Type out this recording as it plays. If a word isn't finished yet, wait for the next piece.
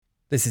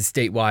This is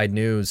statewide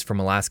news from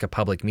Alaska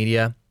Public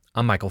Media.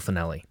 I'm Michael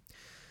Finelli.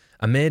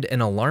 Amid an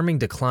alarming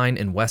decline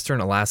in western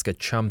Alaska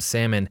chum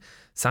salmon,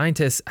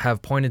 scientists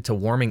have pointed to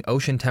warming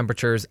ocean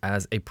temperatures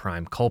as a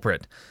prime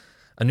culprit.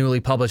 A newly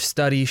published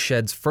study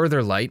sheds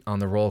further light on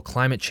the role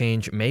climate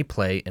change may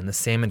play in the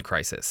salmon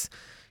crisis.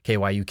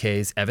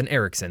 KYUK's Evan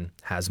Erickson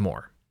has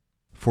more.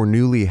 For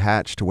newly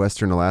hatched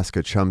western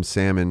Alaska chum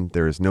salmon,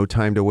 there is no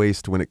time to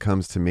waste when it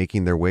comes to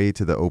making their way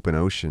to the open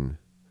ocean.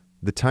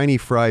 The tiny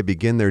fry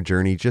begin their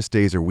journey just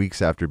days or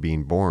weeks after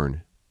being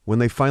born. When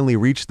they finally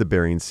reach the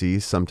Bering Sea,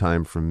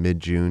 sometime from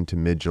mid-June to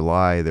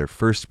mid-July, their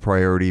first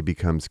priority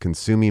becomes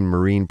consuming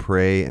marine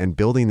prey and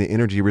building the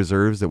energy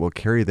reserves that will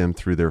carry them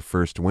through their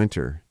first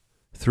winter.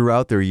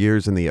 Throughout their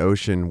years in the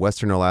ocean,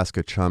 western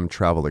Alaska chum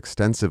travel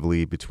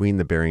extensively between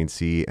the Bering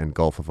Sea and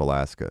Gulf of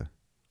Alaska.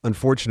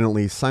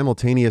 Unfortunately,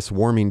 simultaneous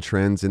warming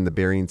trends in the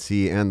Bering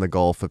Sea and the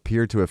Gulf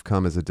appear to have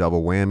come as a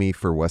double whammy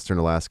for western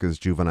Alaska's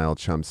juvenile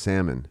chum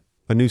salmon.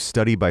 A new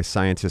study by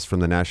scientists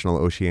from the National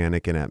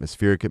Oceanic and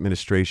Atmospheric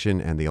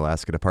Administration and the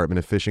Alaska Department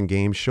of Fish and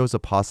Game shows a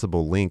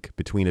possible link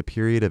between a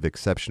period of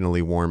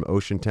exceptionally warm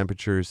ocean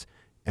temperatures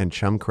and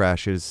chum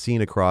crashes seen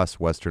across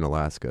western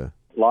Alaska.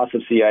 Loss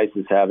of sea ice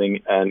is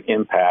having an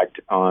impact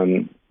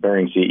on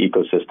Bering Sea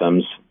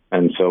ecosystems,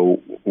 and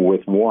so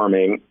with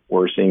warming,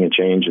 we're seeing a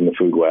change in the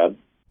food web.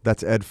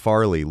 That's Ed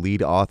Farley,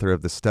 lead author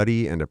of the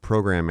study and a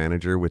program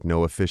manager with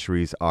NOAA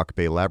Fisheries Auk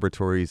Bay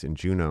Laboratories in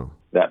Juneau.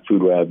 That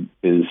food web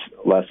is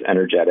less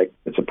energetic,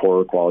 it's a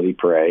poorer quality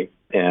prey,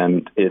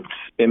 and it's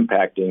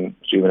impacting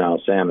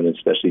juvenile salmon,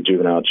 especially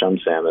juvenile chum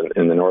salmon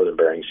in the northern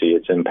Bering Sea.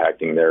 It's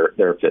impacting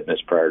their fitness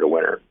prior to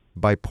winter.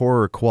 By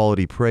poorer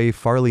quality prey,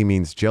 Farley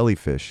means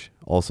jellyfish,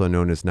 also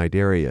known as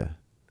cnidaria.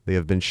 They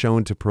have been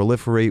shown to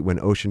proliferate when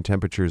ocean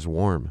temperatures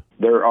warm.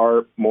 There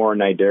are more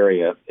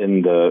cnidaria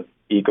in the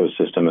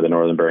ecosystem of the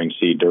northern Bering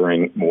Sea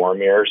during warm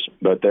years,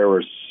 but there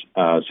was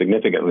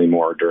significantly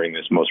more during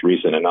this most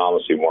recent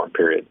anomalously warm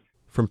period.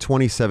 From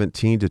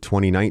 2017 to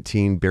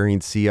 2019,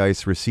 Bering sea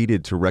ice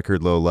receded to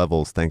record low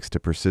levels thanks to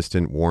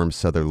persistent warm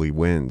southerly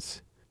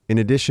winds. In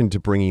addition to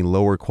bringing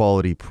lower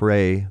quality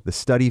prey, the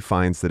study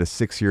finds that a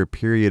 6-year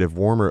period of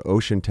warmer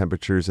ocean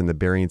temperatures in the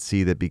Bering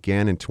Sea that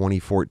began in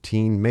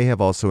 2014 may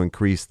have also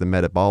increased the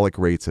metabolic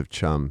rates of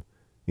chum,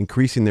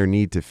 increasing their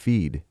need to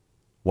feed.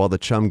 While the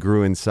chum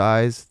grew in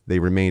size, they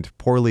remained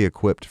poorly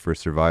equipped for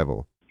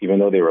survival. Even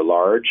though they were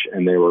large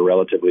and they were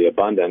relatively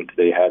abundant,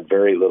 they had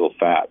very little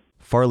fat.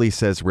 Farley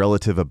says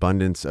relative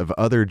abundance of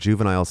other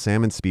juvenile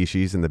salmon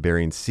species in the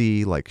Bering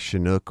Sea, like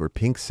Chinook or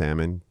pink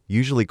salmon,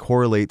 usually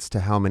correlates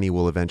to how many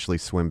will eventually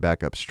swim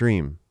back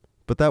upstream.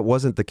 But that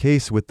wasn't the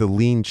case with the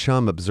lean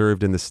chum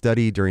observed in the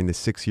study during the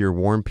 6-year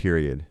warm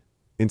period.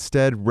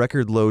 Instead,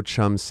 record-low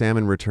chum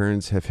salmon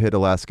returns have hit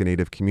Alaska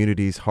Native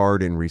communities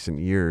hard in recent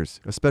years,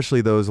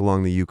 especially those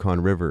along the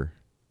Yukon River.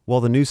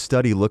 While the new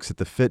study looks at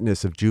the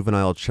fitness of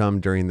juvenile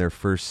chum during their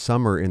first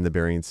summer in the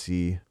Bering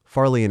Sea,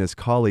 Farley and his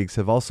colleagues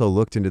have also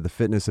looked into the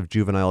fitness of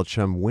juvenile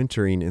chum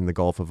wintering in the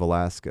Gulf of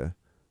Alaska.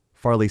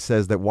 Farley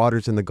says that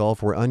waters in the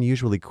Gulf were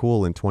unusually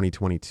cool in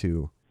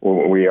 2022.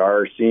 We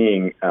are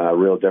seeing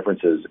real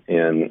differences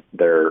in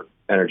their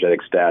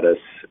energetic status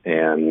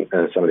and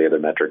some of the other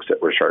metrics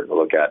that we're starting to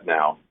look at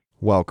now.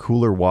 While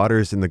cooler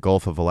waters in the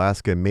Gulf of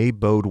Alaska may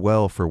bode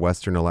well for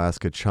western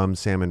Alaska chum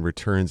salmon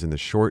returns in the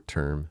short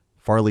term,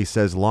 Farley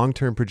says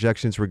long-term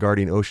projections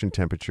regarding ocean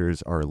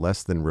temperatures are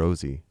less than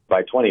rosy.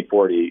 By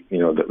 2040,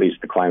 at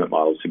least the climate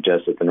models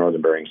suggest that the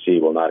northern Bering Sea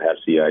will not have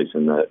sea ice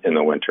in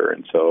the winter.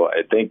 And so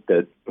I think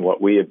that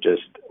what we have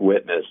just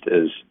witnessed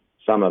is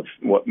some of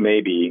what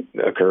may be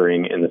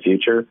occurring in the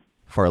future.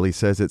 Farley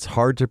says it's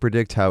hard to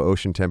predict how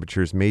ocean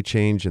temperatures may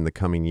change in the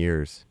coming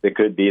years. It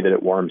could be that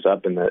it warms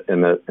up in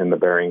the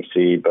Bering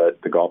Sea,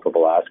 but the Gulf of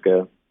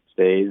Alaska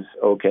stays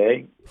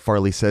okay.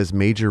 Farley says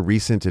major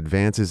recent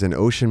advances in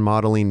ocean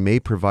modeling may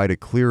provide a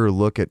clearer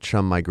look at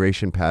chum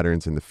migration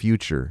patterns in the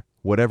future,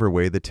 whatever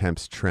way the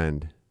temps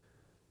trend.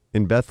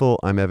 In Bethel,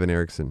 I'm Evan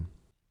Erickson.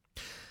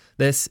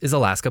 This is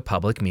Alaska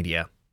Public Media.